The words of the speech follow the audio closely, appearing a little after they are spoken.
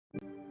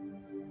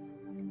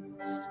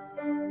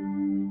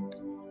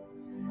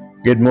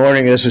Good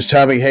morning. This is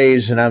Tommy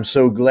Hayes, and I'm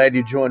so glad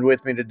you joined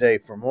with me today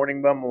for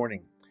Morning by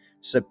Morning,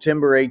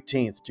 September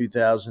 18th,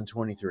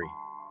 2023.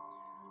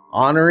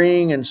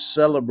 Honoring and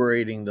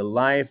celebrating the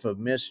life of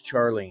Miss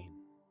Charlene.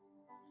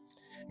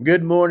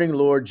 Good morning,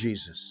 Lord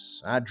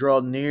Jesus. I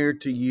draw near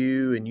to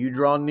you, and you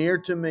draw near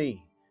to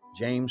me.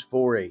 James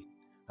 4:8.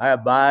 I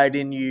abide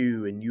in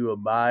you, and you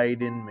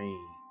abide in me.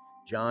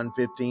 John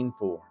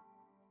 15:4.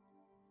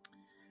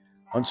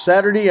 On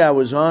Saturday, I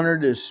was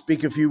honored to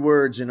speak a few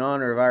words in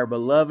honor of our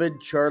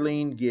beloved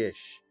Charlene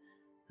Gish,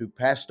 who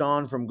passed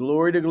on from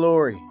glory to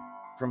glory,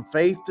 from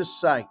faith to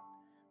sight,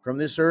 from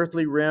this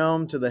earthly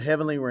realm to the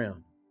heavenly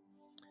realm.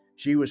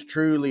 She was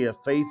truly a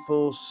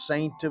faithful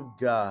saint of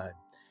God,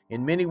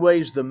 in many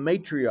ways the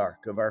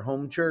matriarch of our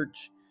home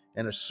church,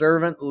 and a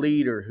servant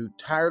leader who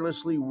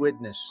tirelessly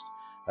witnessed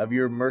of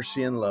your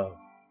mercy and love.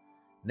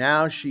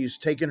 Now she's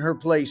taken her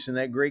place in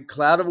that great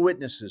cloud of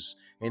witnesses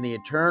in the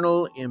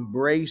eternal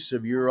embrace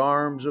of your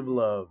arms of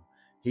love.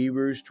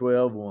 Hebrews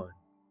 12:1.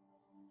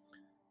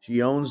 She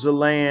owns the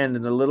land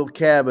and the little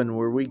cabin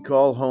where we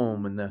call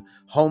home, and the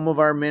home of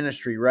our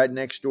ministry right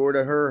next door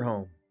to her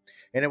home.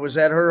 And it was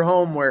at her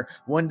home where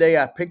one day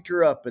I picked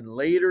her up and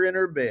laid her in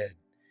her bed,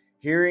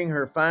 hearing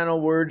her final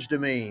words to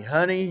me,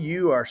 "Honey,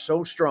 you are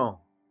so strong."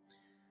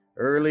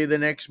 Early the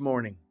next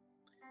morning,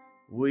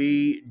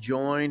 we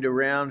joined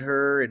around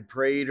her and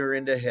prayed her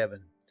into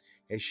heaven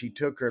as she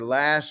took her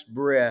last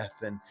breath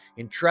and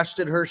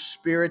entrusted her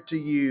spirit to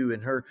you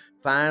in her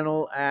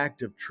final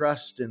act of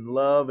trust and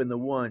love in the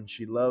one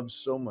she loves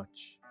so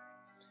much.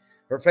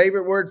 Her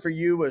favorite word for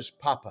you was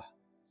Papa.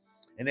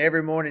 And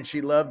every morning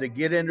she loved to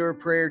get into her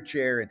prayer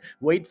chair and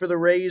wait for the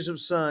rays of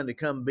sun to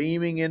come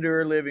beaming into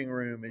her living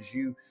room as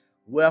you're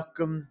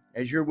welcome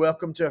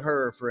to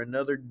her for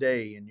another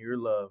day in your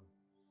love.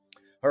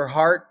 Her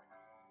heart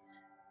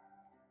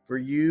for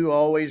you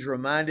always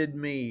reminded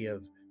me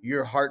of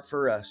your heart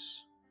for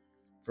us.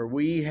 For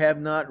we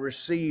have not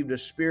received a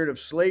spirit of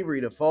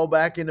slavery to fall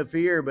back into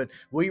fear, but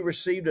we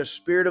received a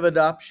spirit of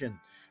adoption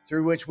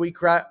through which we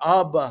cry,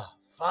 Abba,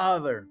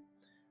 Father.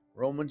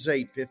 Romans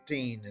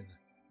 8:15 in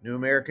the New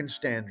American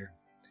Standard.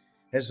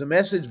 As the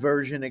Message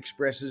version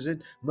expresses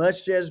it,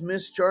 much as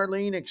Miss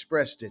Charlene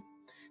expressed it,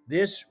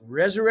 this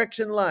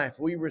resurrection life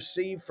we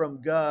receive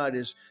from God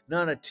is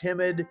not a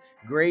timid,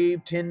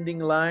 grave-tending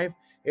life.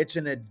 It's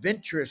an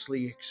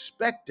adventurously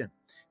expectant,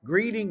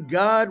 greeting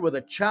God with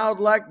a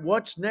childlike,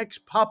 "What's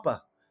next,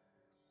 Papa?"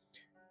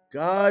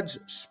 God's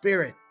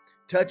Spirit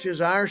touches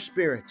our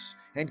spirits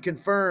and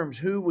confirms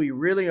who we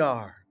really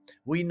are.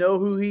 We know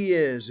who He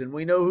is, and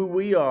we know who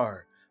we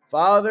are,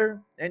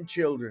 Father and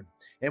children.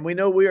 And we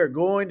know we are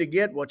going to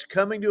get what's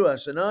coming to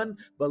us, an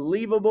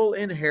unbelievable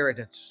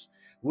inheritance.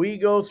 We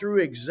go through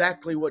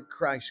exactly what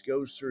Christ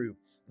goes through.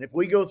 If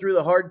we go through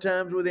the hard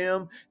times with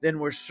Him, then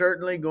we're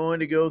certainly going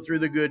to go through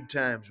the good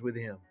times with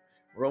Him.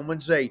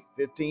 Romans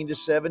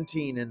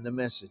 8:15-17 in the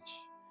Message.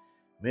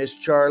 Miss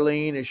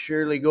Charlene is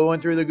surely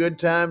going through the good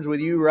times with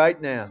you right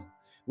now.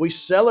 We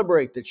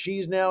celebrate that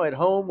she's now at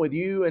home with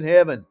you in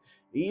heaven,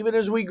 even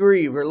as we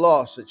grieve her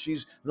loss that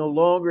she's no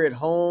longer at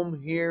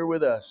home here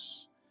with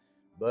us.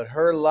 But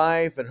her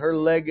life and her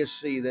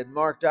legacy that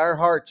marked our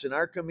hearts and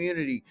our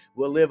community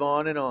will live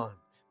on and on,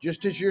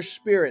 just as your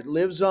spirit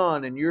lives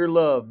on and your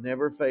love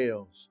never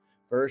fails.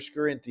 1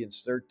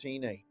 Corinthians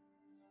 13:8.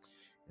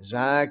 As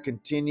I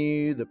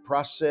continue the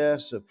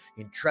process of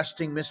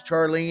entrusting Miss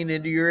Charlene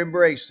into your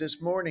embrace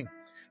this morning,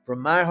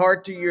 from my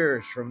heart to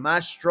yours, from my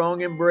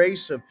strong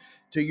embrace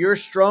to your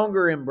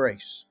stronger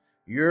embrace,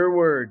 your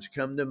words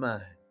come to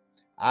mind.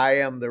 I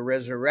am the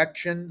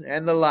resurrection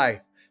and the life.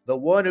 The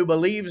one who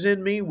believes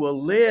in me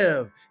will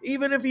live,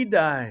 even if he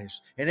dies,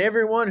 and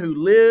everyone who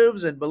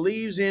lives and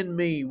believes in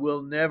me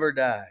will never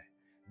die.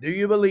 Do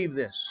you believe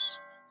this?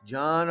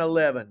 John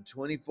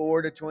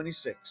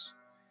 11:24-26.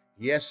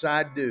 Yes,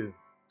 I do.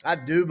 I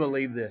do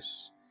believe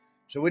this.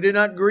 So we do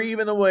not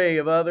grieve in the way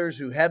of others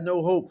who have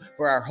no hope,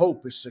 for our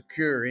hope is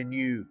secure in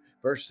you.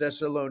 1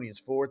 Thessalonians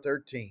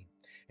 4:13.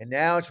 And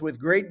now it's with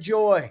great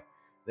joy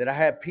that I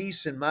have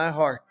peace in my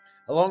heart,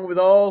 along with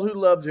all who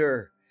loved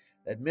her,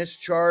 that Miss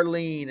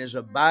Charlene is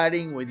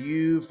abiding with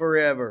you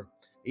forever,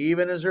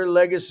 even as her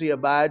legacy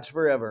abides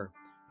forever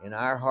in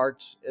our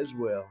hearts as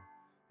well.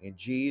 In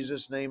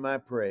Jesus' name I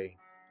pray.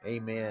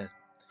 Amen.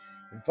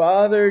 And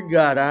Father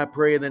God, I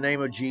pray in the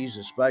name of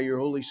Jesus, by your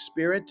Holy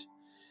Spirit,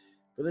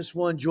 for this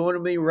one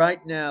joining me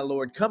right now,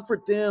 Lord.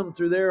 Comfort them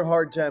through their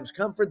hard times.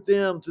 Comfort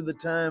them through the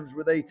times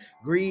where they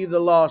grieve the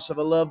loss of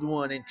a loved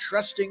one,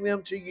 entrusting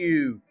them to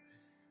you.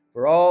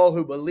 For all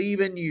who believe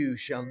in you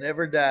shall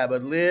never die,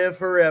 but live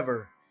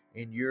forever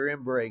in your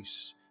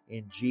embrace.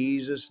 In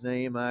Jesus'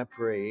 name I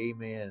pray.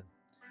 Amen.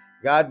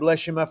 God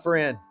bless you, my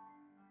friend,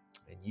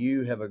 and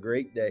you have a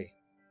great day.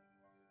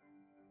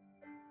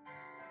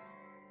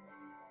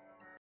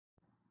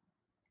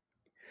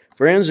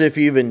 Friends, if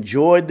you've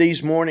enjoyed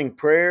these morning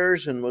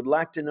prayers and would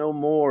like to know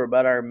more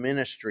about our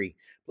ministry,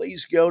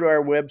 please go to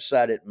our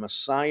website at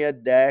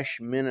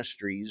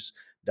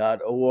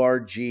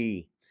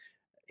messiah-ministries.org,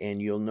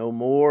 and you'll know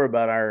more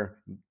about our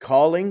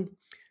calling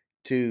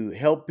to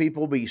help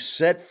people be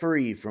set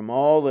free from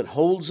all that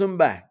holds them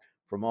back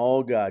from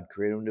all God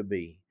created them to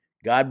be.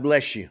 God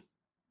bless you.